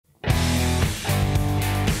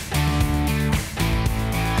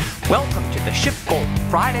Welcome to the SchiffGold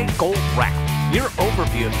Friday Gold Wrap, your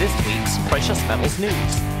overview of this week's precious metals news.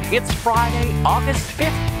 It's Friday, August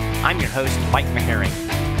 5th. I'm your host, Mike Maharrey.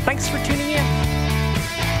 Thanks for tuning in.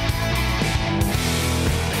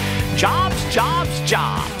 Jobs, jobs,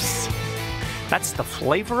 jobs. That's the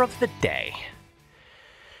flavor of the day.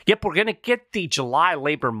 Yep, we're going to get the July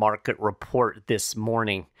labor market report this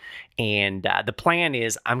morning, and the plan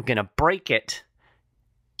is I'm going to break it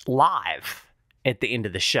live at the end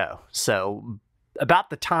of the show. So about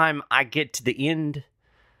the time I get to the end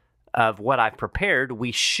of what I've prepared,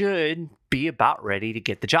 we should be about ready to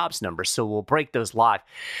get the jobs numbers. So we'll break those live.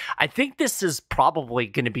 I think this is probably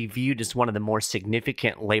going to be viewed as one of the more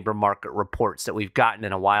significant labor market reports that we've gotten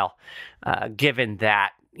in a while, given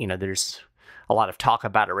that, there's a lot of talk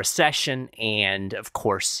about a recession, and of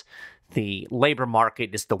course, the labor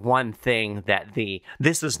market is the one thing that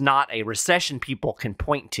this is not a recession people can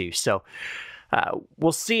point to. So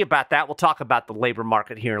we'll see about that. We'll talk about the labor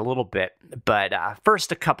market here in a little bit. But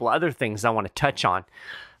first, a couple other things I want to touch on.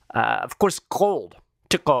 Of course, gold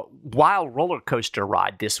took a wild roller coaster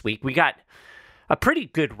ride this week. We got a pretty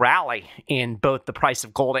good rally in both the price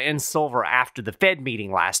of gold and silver after the Fed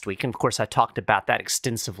meeting last week. And of course, I talked about that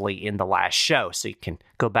extensively in the last show, so you can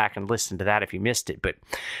go back and listen to that if you missed it. But,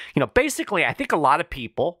 basically, I think a lot of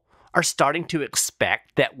people are starting to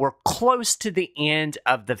expect that we're close to the end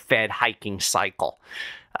of the Fed hiking cycle.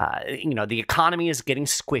 The economy is getting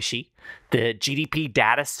squishy. The GDP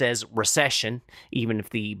data says recession, even if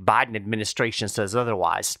the Biden administration says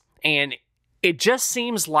otherwise. And it just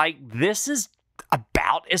seems like this is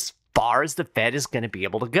about as far as the Fed is going to be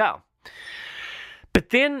able to go.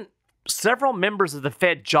 But then several members of the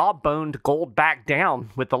Fed jawboned gold back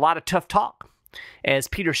down with a lot of tough talk. As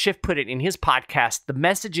Peter Schiff put it in his podcast, the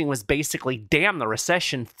messaging was basically, damn the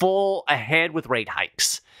recession, full ahead with rate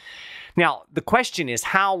hikes. Now, the question is,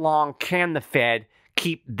 how long can the Fed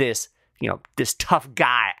keep this tough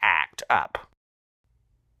guy act up?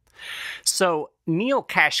 So Neil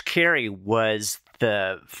Kashkari was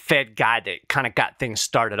the Fed guy that kind of got things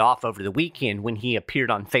started off over the weekend when he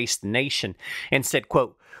appeared on Face the Nation and said,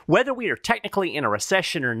 quote, "Whether we are technically in a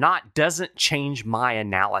recession or not doesn't change my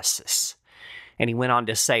analysis." And he went on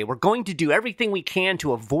to say, "We're going to do everything we can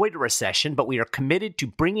to avoid a recession, but we are committed to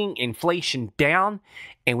bringing inflation down,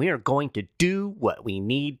 and we are going to do what we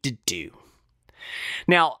need to do."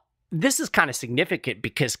 Now, this is kind of significant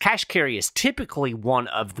because Kashkari is typically one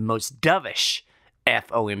of the most dovish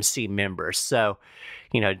FOMC members. So,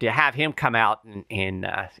 to have him come out and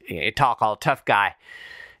talk all tough guy,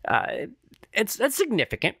 that's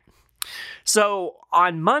significant. So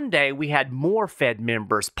on Monday, we had more Fed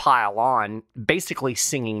members pile on, basically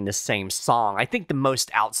singing the same song. I think the most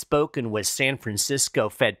outspoken was San Francisco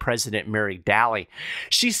Fed President Mary Daly.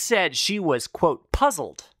 She said she was, quote,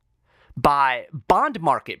 puzzled by bond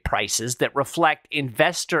market prices that reflect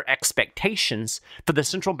investor expectations for the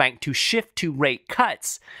central bank to shift to rate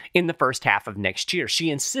cuts in the first half of next year. She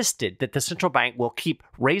insisted that the central bank will keep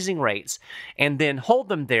raising rates and then hold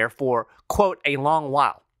them there for, quote, a long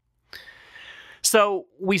while. So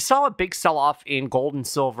we saw a big sell-off in gold and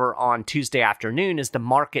silver on Tuesday afternoon as the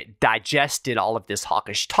market digested all of this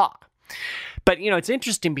hawkish talk. But, it's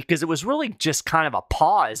interesting because it was really just kind of a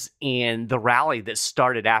pause in the rally that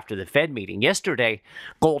started after the Fed meeting. Yesterday,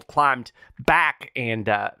 gold climbed back and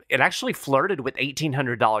it actually flirted with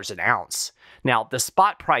 $1,800 an ounce. Now, the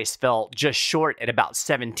spot price fell just short at about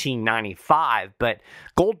 $1,795, but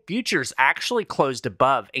gold futures actually closed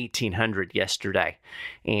above $1,800 yesterday.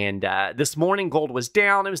 And this morning, gold was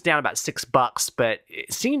down. It was down about $6, but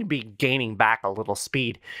it seemed to be gaining back a little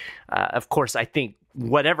speed. Of course, I think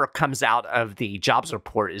whatever comes out of the jobs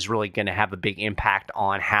report is really going to have a big impact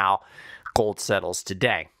on how gold settles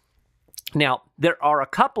today. Now, there are a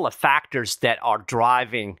couple of factors that are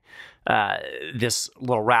driving this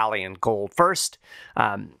little rally in gold. First,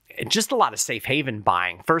 just a lot of safe haven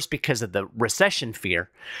buying. First, because of the recession fear.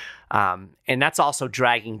 And that's also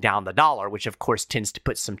dragging down the dollar, which of course tends to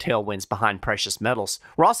put some tailwinds behind precious metals.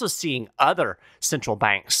 We're also seeing other central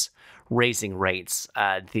banks raising rates.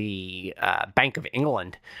 The Bank of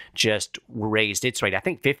England just raised its rate, I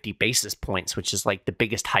think 50 basis points, which is like the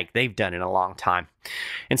biggest hike they've done in a long time.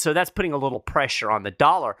 And so that's putting a little pressure on the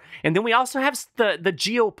dollar. And then we also have the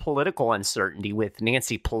geopolitical uncertainty with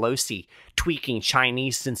Nancy Pelosi tweaking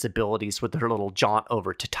Chinese sensibilities with her little jaunt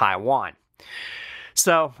over to Taiwan.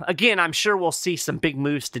 So again, I'm sure we'll see some big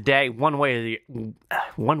moves today, one way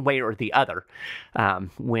or the other,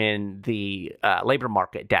 when the labor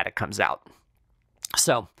market data comes out.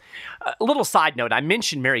 So, a little side note: I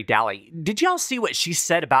mentioned Mary Daly. Did y'all see what she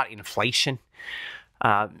said about inflation?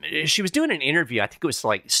 She was doing an interview, I think it was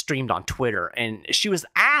like streamed on Twitter, and she was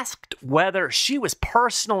asked whether she was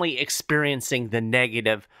personally experiencing the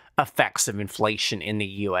negative effects of inflation in the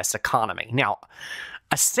U.S. economy. Now,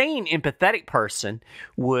 a sane, empathetic person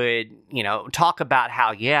would, talk about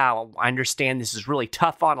how, yeah, I understand this is really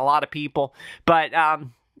tough on a lot of people, but,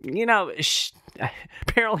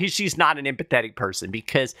 apparently she's not an empathetic person,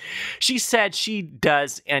 because she said she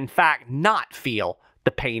does, in fact, not feel the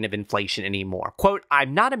pain of inflation anymore. Quote,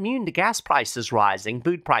 "I'm not immune to gas prices rising,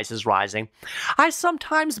 food prices rising. I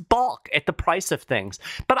sometimes balk at the price of things,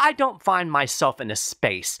 but I don't find myself in a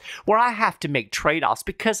space where I have to make trade-offs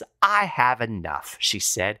because I have enough," she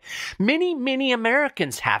said. "Many, many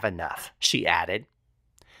Americans have enough," she added.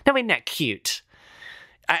 Now, isn't that cute?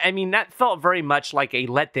 I mean, that felt very much like a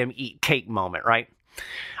let them eat cake moment, right?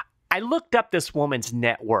 I looked up this woman's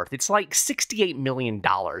net worth. It's like $68 million,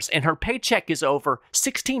 and her paycheck is over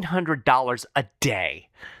 $1,600 a day.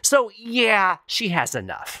 So, yeah, she has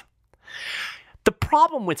enough. The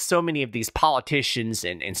problem with so many of these politicians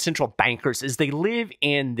and central bankers is they live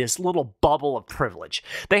in this little bubble of privilege.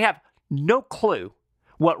 They have no clue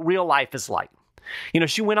what real life is like.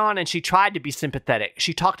 She went on and she tried to be sympathetic.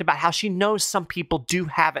 She talked about how she knows some people do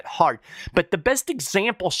have it hard. But the best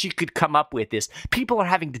example she could come up with is people are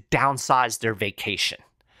having to downsize their vacation.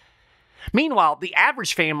 Meanwhile, the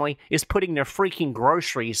average family is putting their freaking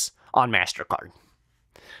groceries on MasterCard.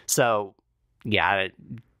 So, yeah, I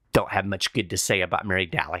don't have much good to say about Mary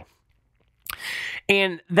Daly.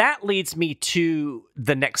 And that leads me to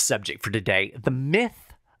the next subject for today, the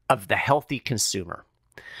myth of the healthy consumer.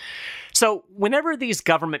 So whenever these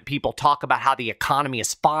government people talk about how the economy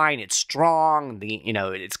is fine, it's strong,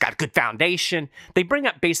 it's got a good foundation, they bring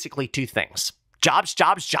up basically two things: jobs,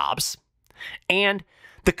 jobs, jobs, and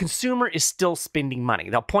the consumer is still spending money.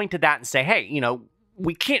 They'll point to that and say, hey,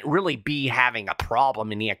 we can't really be having a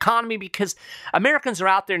problem in the economy because Americans are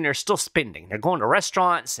out there and they're still spending. They're going to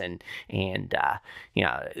restaurants and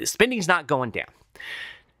spending's not going down.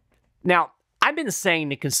 Now, I've been saying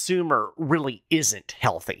the consumer really isn't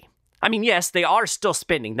healthy. I mean, yes, they are still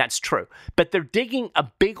spending, that's true, but they're digging a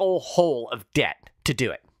big old hole of debt to do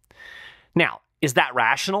it. Now, is that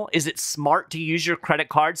rational? Is it smart to use your credit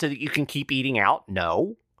card so that you can keep eating out?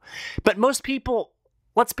 No. But most people,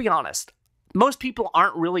 let's be honest, most people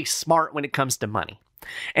aren't really smart when it comes to money.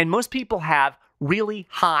 And most people have really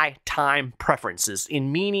high time preferences,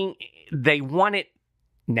 in meaning they want it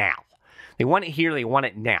now. They want it here, they want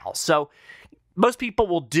it now. So most people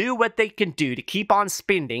will do what they can do to keep on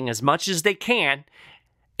spending as much as they can,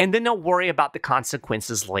 and then they'll worry about the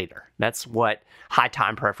consequences later. That's what high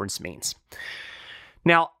time preference means.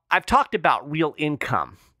 Now, I've talked about real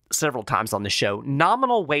income several times on the show.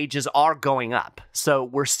 Nominal wages are going up, so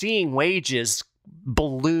we're seeing wages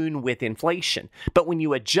balloon with inflation. But when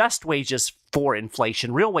you adjust wages for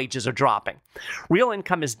inflation, real wages are dropping. Real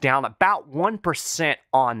income is down about 1%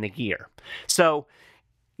 on the year. So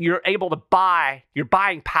you're able to buy, your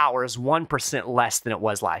buying power is 1% less than it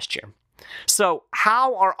was last year. So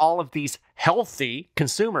how are all of these healthy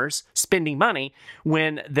consumers spending money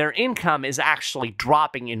when their income is actually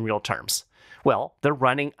dropping in real terms? Well, they're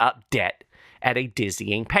running up debt at a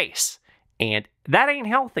dizzying pace, and that ain't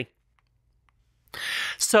healthy.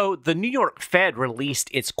 So the New York Fed released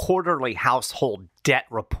its quarterly household debt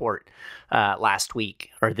report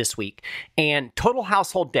this week, and total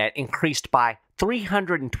household debt increased by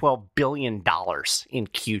 $312 billion in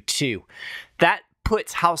Q2. That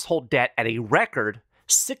puts household debt at a record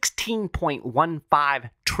 $16.15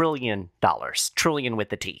 trillion, trillion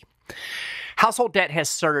with a T. Household debt has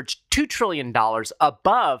surged $2 trillion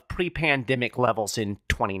above pre-pandemic levels in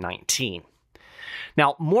 2019.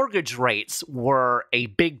 Now, mortgage rates were a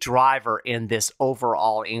big driver in this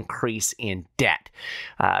overall increase in debt.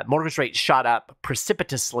 Mortgage rates shot up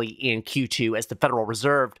precipitously in Q2 as the Federal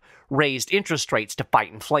Reserve raised interest rates to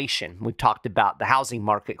fight inflation. We've talked about the housing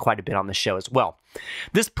market quite a bit on the show as well.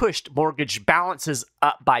 This pushed mortgage balances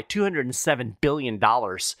up by $207 billion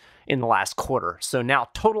in the last quarter. So now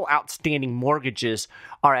total outstanding mortgages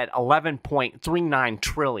are at $11.39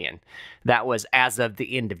 trillion. That was as of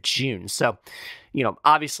the end of June. So,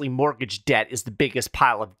 obviously mortgage debt is the biggest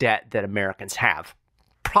pile of debt that Americans have.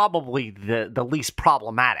 Probably the least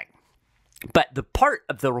problematic. But the part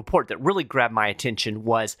of the report that really grabbed my attention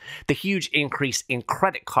was the huge increase in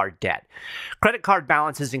credit card debt. Credit card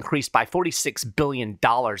balances increased by $46 billion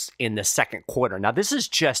in the second quarter. Now, this is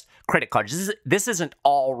just credit cards. This isn't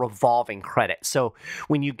all revolving credit. So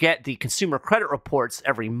when you get the consumer credit reports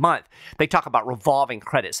every month, they talk about revolving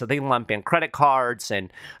credit. So they lump in credit cards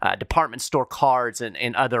and department store cards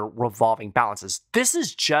and other revolving balances. This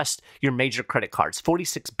is just your major credit cards,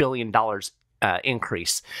 $46 billion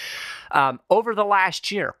increase. Over the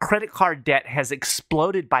last year, credit card debt has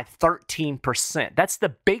exploded by 13%. That's the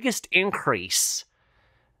biggest increase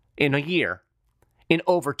in a year in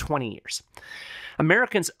over 20 years.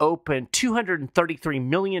 Americans opened 233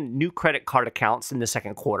 million new credit card accounts in the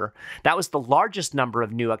second quarter. That was the largest number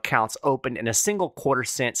of new accounts opened in a single quarter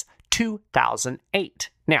since 2008.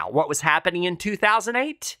 Now, what was happening in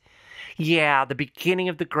 2008? Yeah, the beginning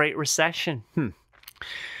of the Great Recession.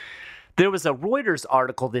 There was a Reuters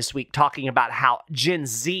article this week talking about how Gen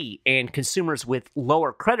Z and consumers with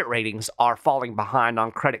lower credit ratings are falling behind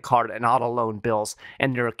on credit card and auto loan bills,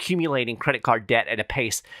 and they're accumulating credit card debt at a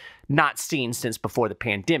pace not seen since before the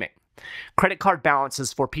pandemic. Credit card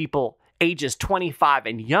balances for people ages 25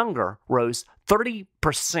 and younger rose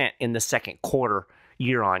 30% in the second quarter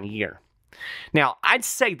year on year. Now, I'd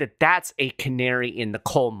say that that's a canary in the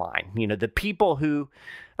coal mine. You know, the people who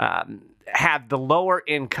have the lower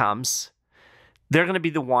incomes, they're going to be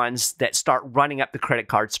the ones that start running up the credit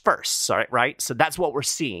cards first, right? So that's what we're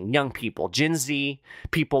seeing. Young people, Gen Z,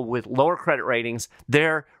 people with lower credit ratings,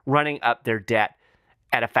 they're running up their debt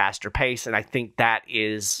at a faster pace. And I think that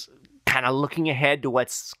is kind of looking ahead to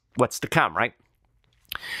what's to come, right?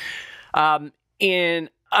 In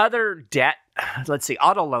other debt, let's see,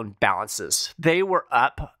 auto loan balances, they were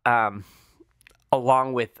up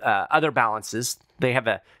along with other balances. They have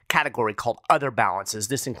a category called other balances.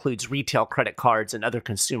 This includes retail credit cards and other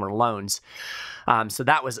consumer loans. So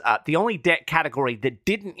that was up. The only debt category that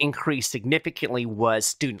didn't increase significantly was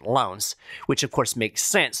student loans, which of course makes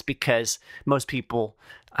sense because most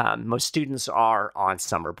students are on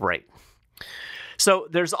summer break. So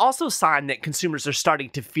there's also a sign that consumers are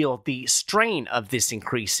starting to feel the strain of this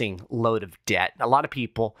increasing load of debt. A lot of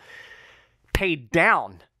people paid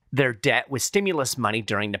down their debt with stimulus money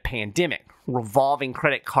during the pandemic, revolving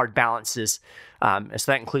credit card balances. So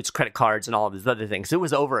that includes credit cards and all of these other things. It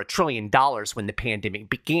was over $1 trillion when the pandemic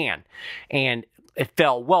began, and it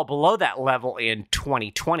fell well below that level in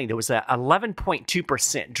 2020. There was an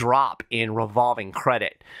 11.2% drop in revolving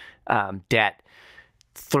credit debt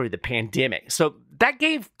through the pandemic. So that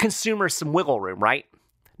gave consumers some wiggle room, right?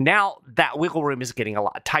 Now that wiggle room is getting a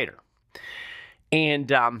lot tighter.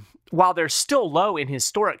 And while they're still low in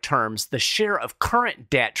historic terms, the share of current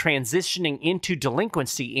debt transitioning into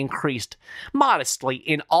delinquency increased modestly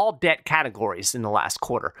in all debt categories in the last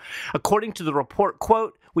quarter. According to the report,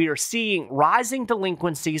 quote, "We are seeing rising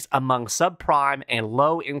delinquencies among subprime and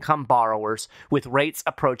low-income borrowers with rates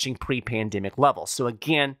approaching pre-pandemic levels." So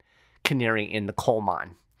again, canary in the coal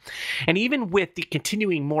mine. And even with the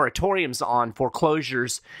continuing moratoriums on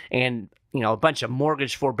foreclosures and a bunch of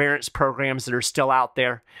mortgage forbearance programs that are still out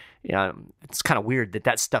there, it's kind of weird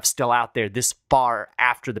that stuff's still out there this far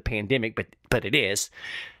after the pandemic, but it is.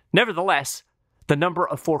 Nevertheless, the number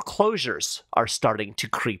of foreclosures are starting to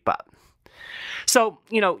creep up. So,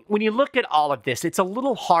 when you look at all of this, it's a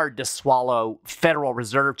little hard to swallow Federal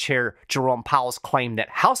Reserve Chair Jerome Powell's claim that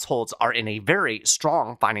households are in a very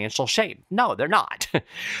strong financial shape. No, they're not.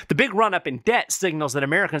 The big run-up in debt signals that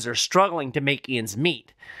Americans are struggling to make ends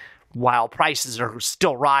meet, while prices are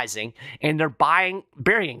still rising, and they're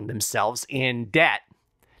burying themselves in debt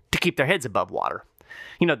to keep their heads above water.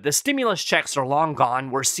 The stimulus checks are long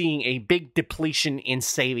gone. We're seeing a big depletion in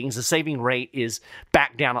savings. The saving rate is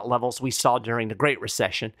back down at levels we saw during the Great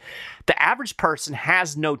Recession. The average person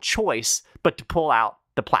has no choice but to pull out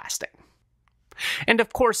the plastic. And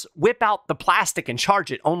of course, whip out the plastic and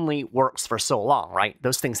charge it only works for so long, right?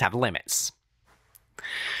 Those things have limits.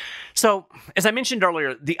 So, as I mentioned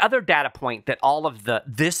earlier, the other data point that all of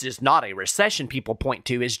this is not a recession people point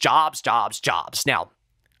to is jobs, jobs, jobs. Now,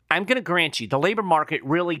 I'm going to grant you, the labor market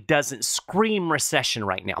really doesn't scream recession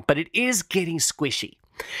right now, but it is getting squishy.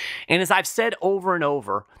 And as I've said over and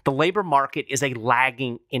over, the labor market is a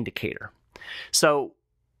lagging indicator. So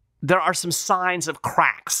there are some signs of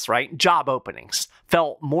cracks, right? Job openings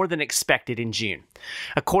fell more than expected in June.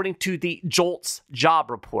 According to the JOLTS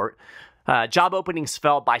job report, job openings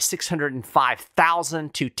fell by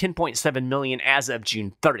 605,000 to 10.7 million as of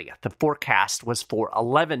June 30th. The forecast was for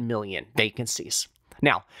 11 million vacancies.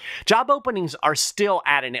 Now, job openings are still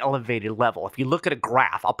at an elevated level. If you look at a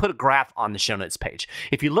graph, I'll put a graph on the show notes page.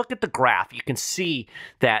 If you look at the graph, you can see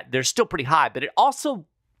that they're still pretty high, but it also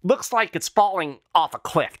looks like it's falling off a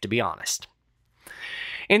cliff, to be honest.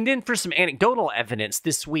 And then for some anecdotal evidence,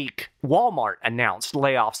 this week, Walmart announced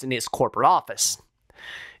layoffs in its corporate office.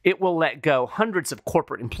 It will let go hundreds of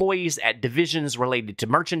corporate employees at divisions related to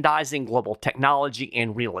merchandising, global technology,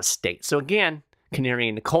 and real estate. So again, canary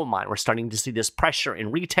in the coal mine. We're starting to see this pressure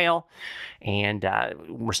in retail, and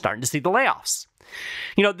we're starting to see the layoffs.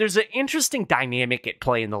 You know, there's an interesting dynamic at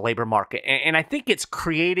play in the labor market, and I think it's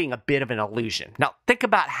creating a bit of an illusion. Now, think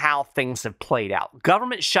about how things have played out.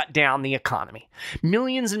 Government shut down the economy.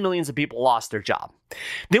 Millions and millions of people lost their job.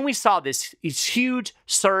 Then we saw this huge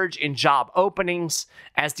surge in job openings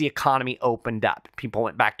as the economy opened up. People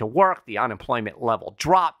went back to work. The unemployment level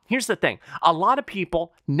dropped. Here's the thing. A lot of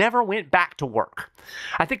people never went back to work.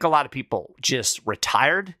 I think a lot of people just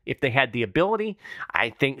retired if they had the ability. I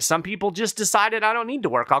think some people just decided, I don't need to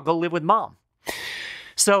work. I'll go live with mom.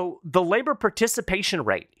 So the labor participation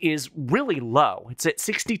rate is really low. It's at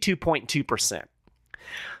 62.2%.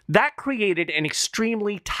 That created an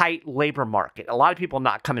extremely tight labor market. A lot of people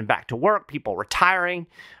not coming back to work, people retiring.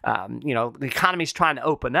 The economy's trying to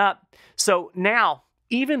open up. So now,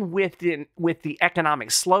 even with the economic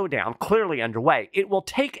slowdown clearly underway, it will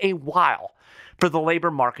take a while for the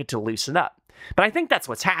labor market to loosen up. But I think that's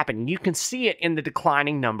what's happening. You can see it in the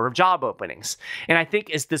declining number of job openings. And I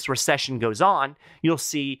think as this recession goes on, you'll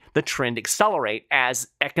see the trend accelerate as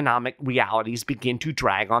economic realities begin to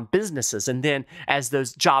drag on businesses. And then as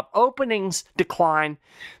those job openings decline,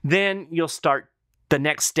 then you'll start, the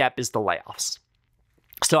next step is the layoffs.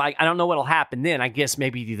 So I don't know what will happen then. I guess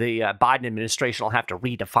maybe the Biden administration will have to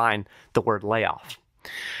redefine the word layoff.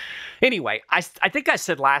 Anyway, I think I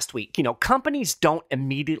said last week, companies don't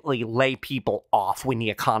immediately lay people off when the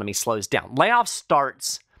economy slows down. Layoff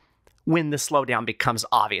starts when the slowdown becomes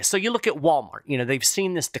obvious. So you look at Walmart, they've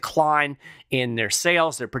seen this decline in their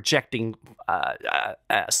sales. They're projecting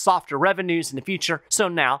softer revenues in the future. So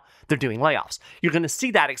now they're doing layoffs. You're going to see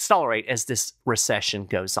that accelerate as this recession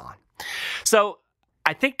goes on. So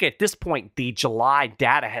I think at this point, the July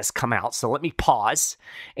data has come out. So let me pause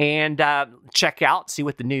and check out, see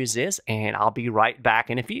what the news is, and I'll be right back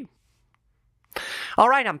in a few. All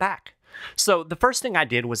right, I'm back. So the first thing I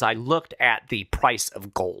did was I looked at the price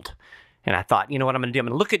of gold. And I thought, you know what I'm going to do? I'm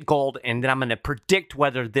going to look at gold, and then I'm going to predict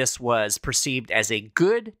whether this was perceived as a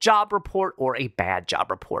good job report or a bad job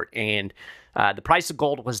report. And the price of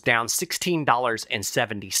gold was down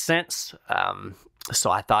 $16.70.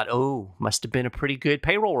 So I thought, must have been a pretty good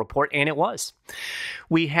payroll report, and it was.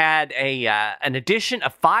 We had an addition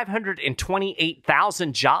of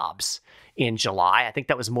 528,000 jobs in July. I think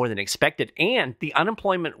that was more than expected, and the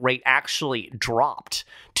unemployment rate actually dropped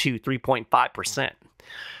to 3.5%.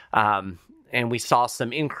 And we saw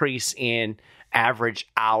some increase in average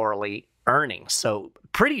hourly earnings. So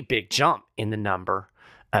pretty big jump in the number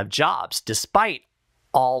of jobs, despite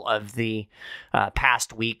all of the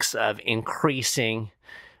past weeks of increasing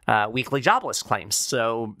weekly jobless claims.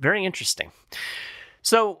 So very interesting.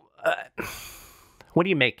 So what do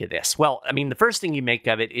you make of this? Well, I mean, the first thing you make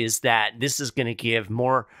of it is that this is going to give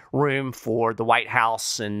more room for the White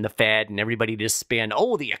House and the Fed and everybody to spin,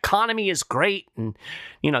 the economy is great, and,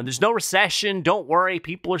 there's no recession, don't worry,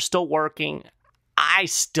 people are still working. I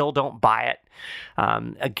still don't buy it.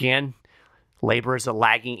 Again, labor is a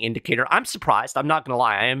lagging indicator. I'm surprised. I'm not going to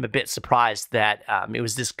lie. I am a bit surprised that it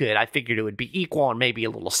was this good. I figured it would be equal and maybe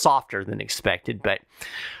a little softer than expected. But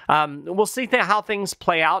we'll see how things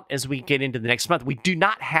play out as we get into the next month. We do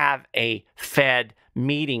not have a Fed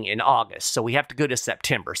meeting in August, so we have to go to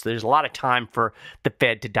September. So there's a lot of time for the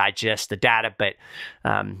Fed to digest the data, but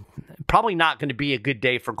probably not going to be a good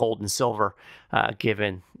day for gold and silver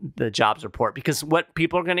given the jobs report, because what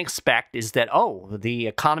people are going to expect is that, the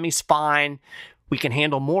economy's fine, we can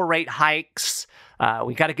handle more rate hikes,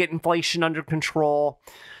 we got to get inflation under control.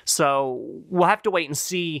 So we'll have to wait and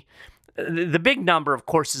see. The big number, of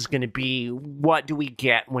course, is going to be what do we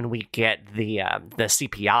get when we get the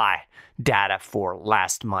CPI data for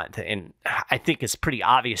last month. And I think it's pretty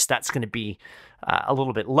obvious that's going to be a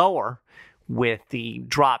little bit lower with the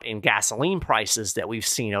drop in gasoline prices that we've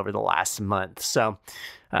seen over the last month. So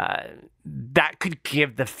that could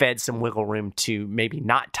give the Fed some wiggle room to maybe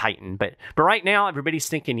not tighten. But right now, everybody's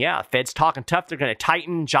thinking, Fed's talking tough. They're going to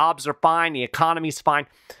tighten. Jobs are fine. The economy's fine.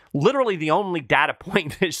 Literally the only data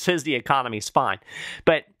point that says the economy's fine.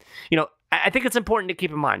 But, I think it's important to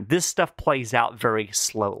keep in mind, this stuff plays out very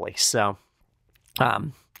slowly. So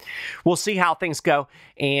we'll see how things go.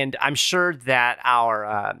 And I'm sure that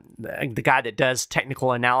our the guy that does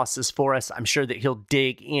technical analysis for us, I'm sure that he'll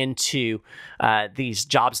dig into these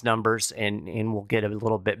jobs numbers and we'll get a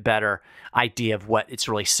little bit better idea of what it's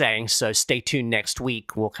really saying. So stay tuned next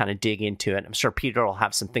week. We'll kind of dig into it. I'm sure Peter will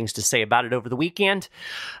have some things to say about it over the weekend.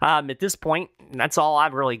 At this point, that's all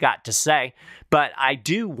I've really got to say. But I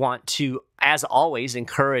do want to, as always,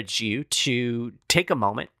 encourage you to take a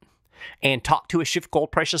moment and talk to a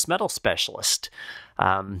SchiffGold precious metal specialist.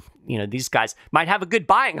 These guys might have a good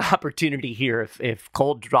buying opportunity here if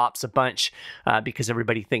gold drops a bunch because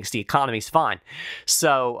everybody thinks the economy's fine.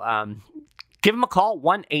 So give them a call,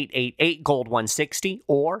 1-888-GOLD-160,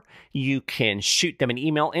 or you can shoot them an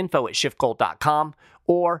email, info@SchiffGold.com,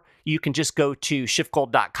 or you can just go to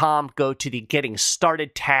SchiffGold.com, go to the Getting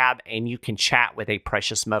Started tab, and you can chat with a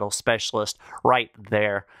precious metal specialist right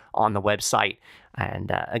there on the website.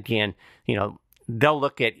 And again,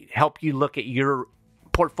 they'll help you look at your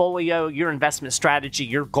portfolio, your investment strategy,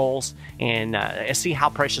 your goals, and see how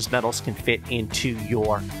precious metals can fit into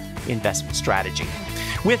your investment strategy.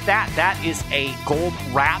 With that, that is a gold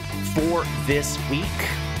wrap for this week.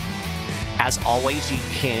 As always, you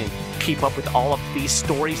can keep up with all of these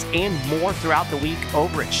stories and more throughout the week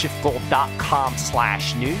over at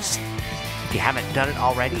SchiffGold.com/news. If you haven't done it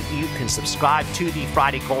already, you can subscribe to the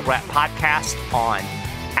Friday Gold Wrap podcast on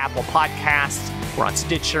Apple Podcasts. We're on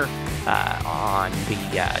Stitcher, on the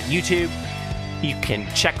YouTube. You can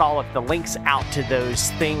check all of the links out to those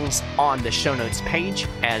things on the show notes page.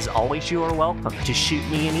 As always, you are welcome to shoot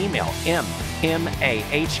me an email,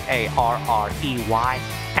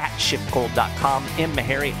 MMAHARREY@SchiffGold.com,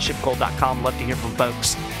 MMaharrey@SchiffGold.com. Love to hear from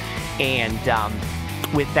folks. And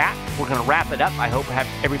with that, we're going to wrap it up. I hope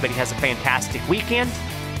everybody has a fantastic weekend,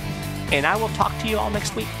 and I will talk to you all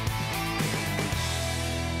next week.